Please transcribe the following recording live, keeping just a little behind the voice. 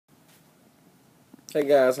Hey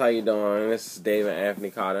guys, how you doing? This is David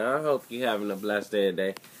Anthony Carter. I hope you're having a blessed day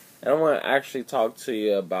today. And I want to actually talk to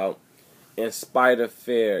you about, in spite of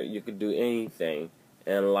fear, you could do anything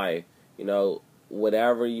in life. You know,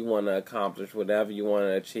 whatever you want to accomplish, whatever you want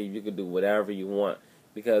to achieve, you could do whatever you want.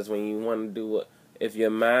 Because when you want to do it, if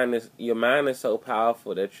your mind is so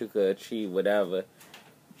powerful that you could achieve whatever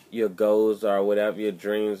your goals are, whatever your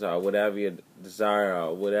dreams are, whatever your desire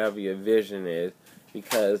are, whatever your vision is.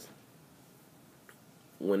 Because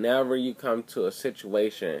whenever you come to a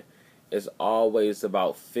situation, it's always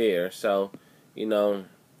about fear. So, you know,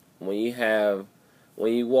 when you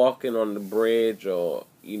walking on the bridge, or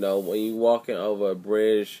when you walking over a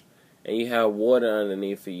bridge and you have water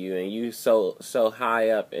underneath of you, and you so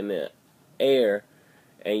high up in the air,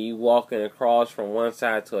 and you walking across from one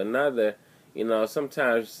side to another,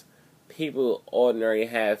 sometimes people ordinarily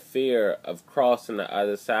have fear of crossing the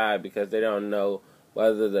other side because they don't know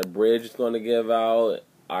whether the bridge is going to give out,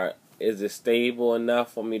 or is it stable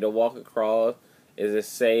enough for me to walk across? Is it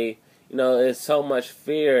safe? It's so much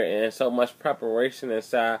fear and so much preparation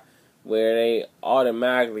inside where they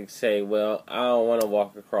automatically say, well, I don't want to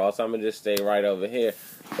walk across, I'm going to just stay right over here.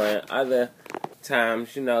 But other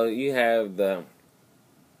times, you have the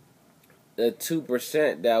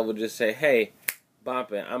 2% that would just say, hey,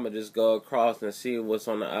 bump it, I'm going to just go across and see what's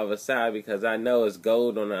on the other side because I know it's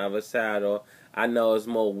gold on the other side, or I know it's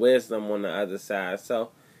more wisdom on the other side.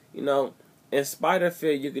 So, in spite of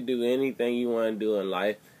fear, you can do anything you want to do in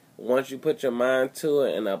life. Once you put your mind to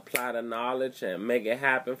it and apply the knowledge and make it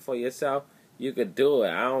happen for yourself, you could do it.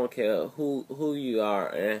 I don't care who you are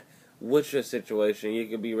and what's your situation. You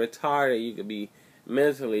could be retarded, you could be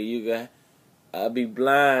mentally, you could be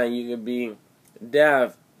blind, you could be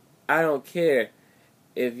deaf. I don't care.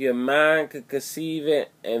 If your mind could conceive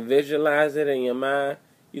it and visualize it in your mind,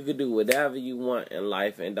 you could do whatever you want in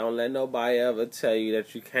life, and don't let nobody ever tell you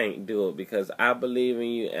that you can't do it, because I believe in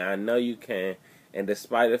you and I know you can, and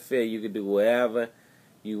despite the fear, you can do whatever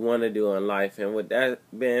you want to do in life. And with that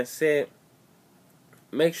being said,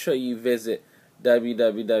 make sure you visit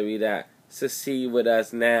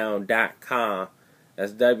www.succeedwithusnow.com.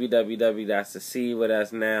 That's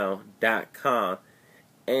www.succeedwithusnow.com.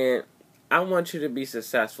 And I want you to be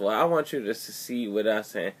successful. I want you to succeed with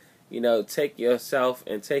us, and take yourself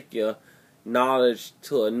and take your knowledge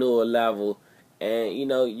to a newer level. And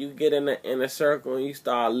you get in the inner circle and you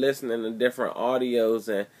start listening to different audios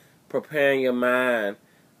and preparing your mind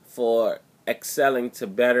for excelling to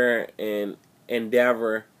better and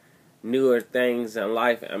endeavor newer things in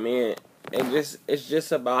life. I mean, it's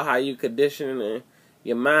just about how you condition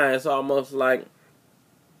your mind. It's almost like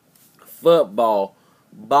football,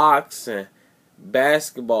 boxing,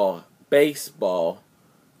 basketball, baseball,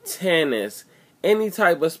 tennis, any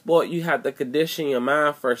type of sport. You have to condition your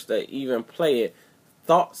mind first to even play it.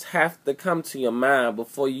 Thoughts have to come to your mind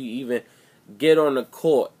before you even get on the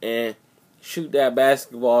court and shoot that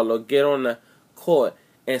basketball, or get on the court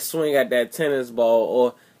and swing at that tennis ball,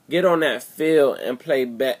 or get on that field and play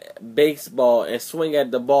baseball and swing at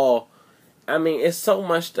the ball. I mean, it's so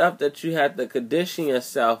much stuff that you have to condition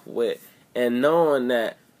yourself with, and knowing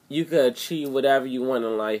that you can achieve whatever you want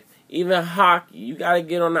in life. Even hockey, you got to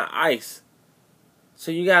get on the ice. So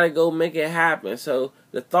you got to go make it happen. So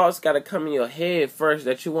the thoughts got to come in your head first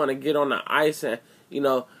that you want to get on the ice and,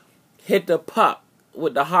 hit the puck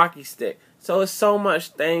with the hockey stick. So it's so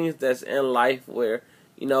much things that's in life where,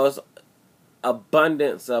 it's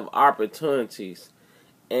abundance of opportunities.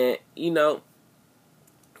 And,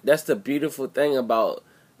 that's the beautiful thing about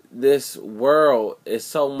this world. Is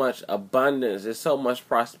so much abundance, there's so much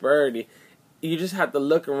prosperity. You just have to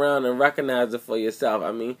look around and recognize it for yourself.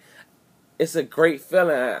 I mean, it's a great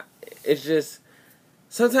feeling. It's just,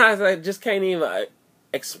 sometimes I just can't even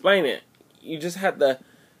explain it. You just have to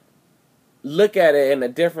look at it in a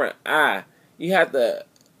different eye. You have to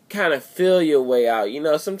kind of feel your way out.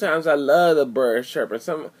 Sometimes I love the birds chirping.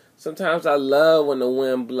 Sometimes I love when the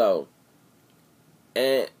wind blows.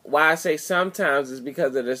 And why I say sometimes is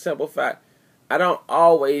because of the simple fact I don't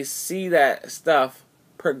always see that stuff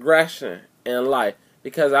progression in life,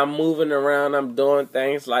 because I'm moving around, I'm doing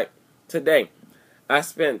things. Like today, I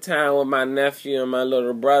spent time with my nephew and my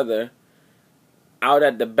little brother out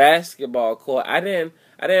at the basketball court. I didn't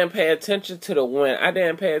pay attention to the wind. I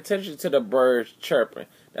didn't pay attention to the birds chirping.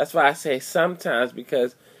 That's why I say sometimes,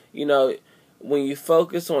 because when you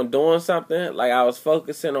focus on doing something, like I was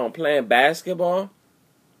focusing on playing basketball.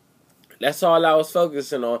 That's all I was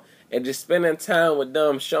focusing on, and just spending time with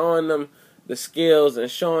them, showing them the skills and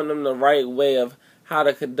showing them the right way of how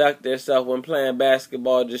to conduct themselves when playing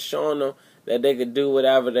basketball. Just showing them that they could do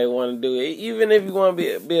whatever they want to do. Even if you want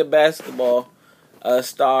to be a basketball a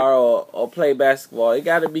star or play basketball. It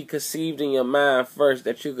got to be conceived in your mind first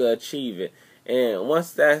that you could achieve it. And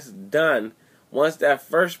once that's done, once that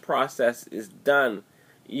first process is done,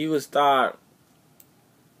 you will start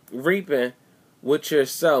reaping what you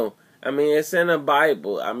sow. I mean, it's in the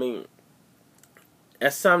Bible. I mean,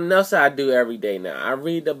 that's something else I do every day now. I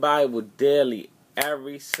read the Bible daily,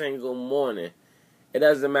 every single morning. It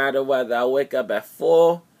doesn't matter whether I wake up at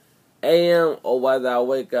 4 a.m. or whether I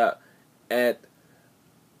wake up at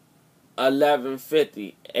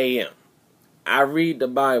 11:50 a.m. I read the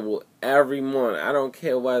Bible every morning. I don't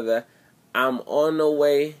care whether I'm on the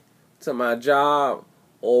way to my job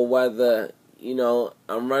or whether,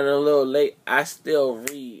 I'm running a little late. I still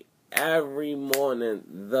read every morning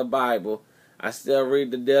the Bible. I still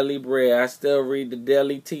read the daily bread. I still read the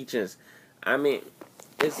daily teachings. I mean,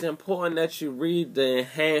 it's important that you read to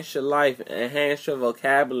enhance your life, enhance your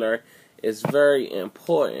vocabulary. It's very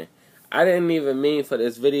important. I didn't even mean for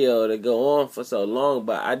this video to go on for so long,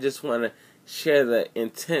 but I just want to share the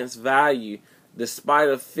intense value. Despite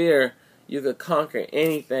of fear, you could conquer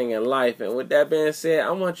anything in life. And with that being said,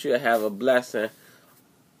 I want you to have a blessing,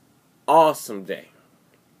 awesome day,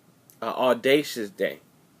 an audacious day,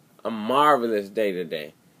 a marvelous day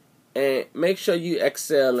today. And make sure you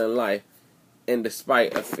excel in life in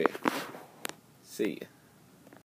despite of fear. See ya.